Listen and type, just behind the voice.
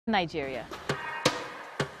Nigeria.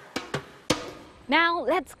 Now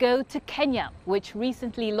let's go to Kenya, which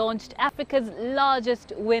recently launched Africa's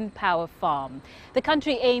largest wind power farm. The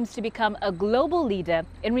country aims to become a global leader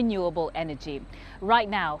in renewable energy. Right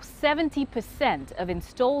now, 70% of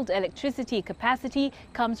installed electricity capacity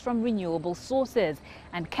comes from renewable sources,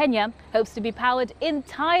 and Kenya hopes to be powered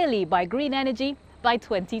entirely by green energy by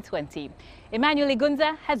 2020. Emmanuel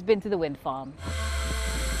Igunza has been to the wind farm.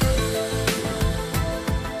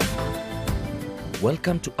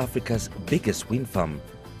 Welcome to Africa's biggest wind farm.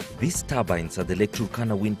 These turbines at the Lake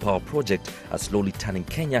Turkana wind power project are slowly turning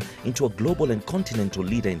Kenya into a global and continental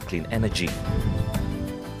leader in clean energy.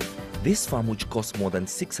 This farm, which cost more than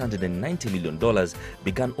 $690 million,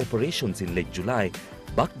 began operations in late July,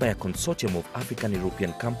 backed by a consortium of African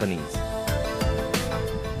European companies.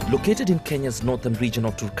 Located in Kenya's northern region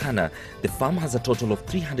of Turkana, the farm has a total of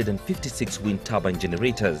 356 wind turbine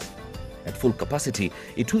generators. At full capacity,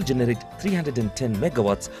 it will generate 310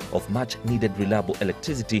 megawatts of much-needed reliable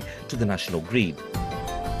electricity to the national grid.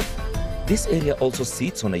 This area also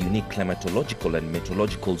sits on a unique climatological and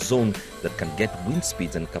meteorological zone that can get wind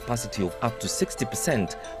speeds and capacity of up to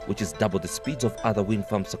 60%, which is double the speeds of other wind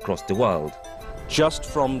farms across the world. Just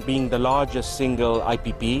from being the largest single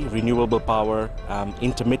IPP, renewable power,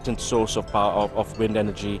 intermittent source of power of wind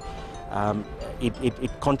energy,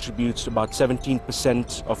 it contributes to about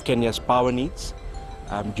 17% of Kenya's power needs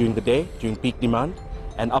during the day, during peak demand,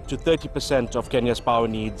 and up to 30% of Kenya's power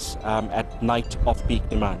needs at night off-peak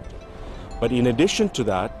demand. But in addition to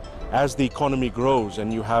that, as the economy grows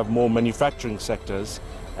and you have more manufacturing sectors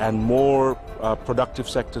and more productive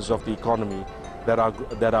sectors of the economy that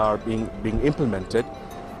are being implemented,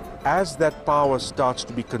 as that power starts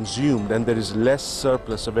to be consumed and there is less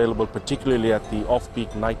surplus available, particularly at the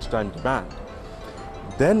off-peak nighttime demand,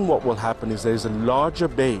 then what will happen is there is a larger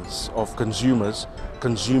base of consumers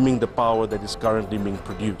consuming the power that is currently being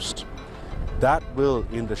produced. That will,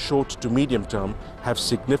 in the short to medium term, have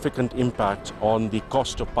significant impact on the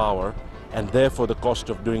cost of power and therefore the cost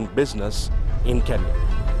of doing business in Kenya.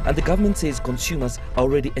 And the government says consumers are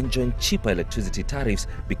already enjoying cheaper electricity tariffs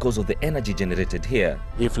because of the energy generated here.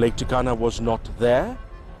 If Lake Turkana was not there,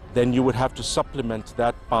 then you would have to supplement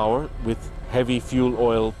that power with heavy fuel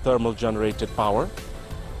oil thermal generated power,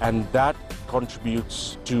 and that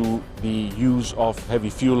contributes to the use of heavy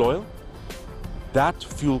fuel oil. That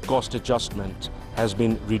fuel cost adjustment has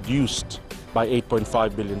been reduced by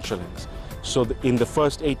 8.5 billion shillings. So in the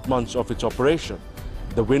first 8 months of its operation,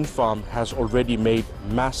 the wind farm has already made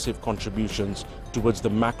massive contributions towards the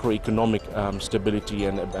macroeconomic stability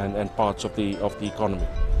and parts of the economy.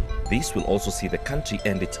 This will also see the country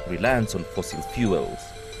end its reliance on fossil fuels.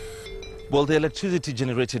 Well, the electricity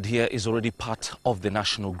generated here is already part of the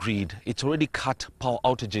national grid. It's already cut power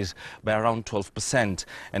outages by around 12%,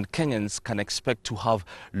 and Kenyans can expect to have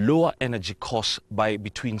lower energy costs by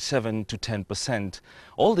between 7 to 10%.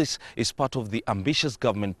 All this is part of the ambitious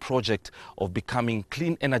government project of becoming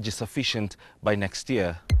clean energy sufficient by next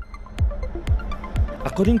year.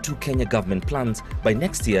 According to Kenya government plans, by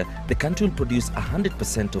next year, the country will produce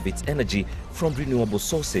 100% of its energy from renewable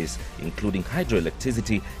sources, including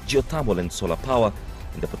hydroelectricity, geothermal and solar power,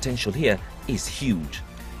 and the potential here is huge.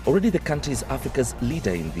 Already the country is Africa's leader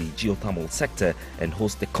in the geothermal sector and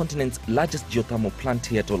hosts the continent's largest geothermal plant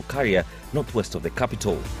here at Olkaria, northwest of the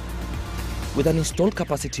capital. With an installed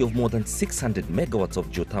capacity of more than 600 megawatts of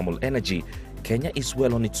geothermal energy, Kenya is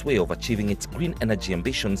well on its way of achieving its green energy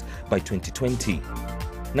ambitions by 2020.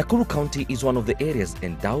 Nakuru County is one of the areas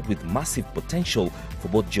endowed with massive potential for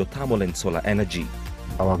both geothermal and solar energy.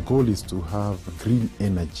 Our goal is to have green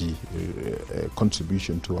energy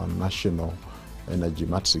contribution to our national energy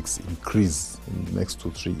matrix increase in the next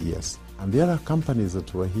 2-3 years. And there are companies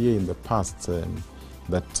that were here in the past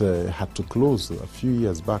that had to close a few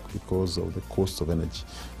years back because of the cost of energy.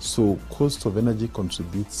 So cost of energy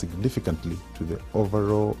contributes significantly to the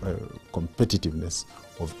overall competitiveness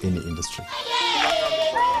of any industry.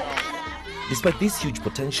 Despite this huge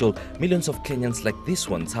potential, millions of Kenyans like these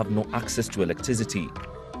ones have no access to electricity.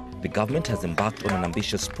 The government has embarked on an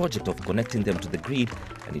ambitious project of connecting them to the grid,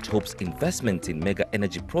 and it hopes investment in mega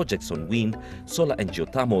energy projects on wind, solar and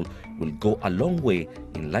geothermal will go a long way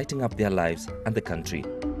in lighting up their lives and the country.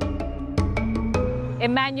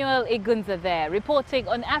 Emmanuel Igunza there, reporting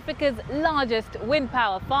on Africa's largest wind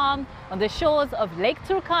power farm on the shores of Lake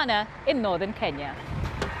Turkana in northern Kenya.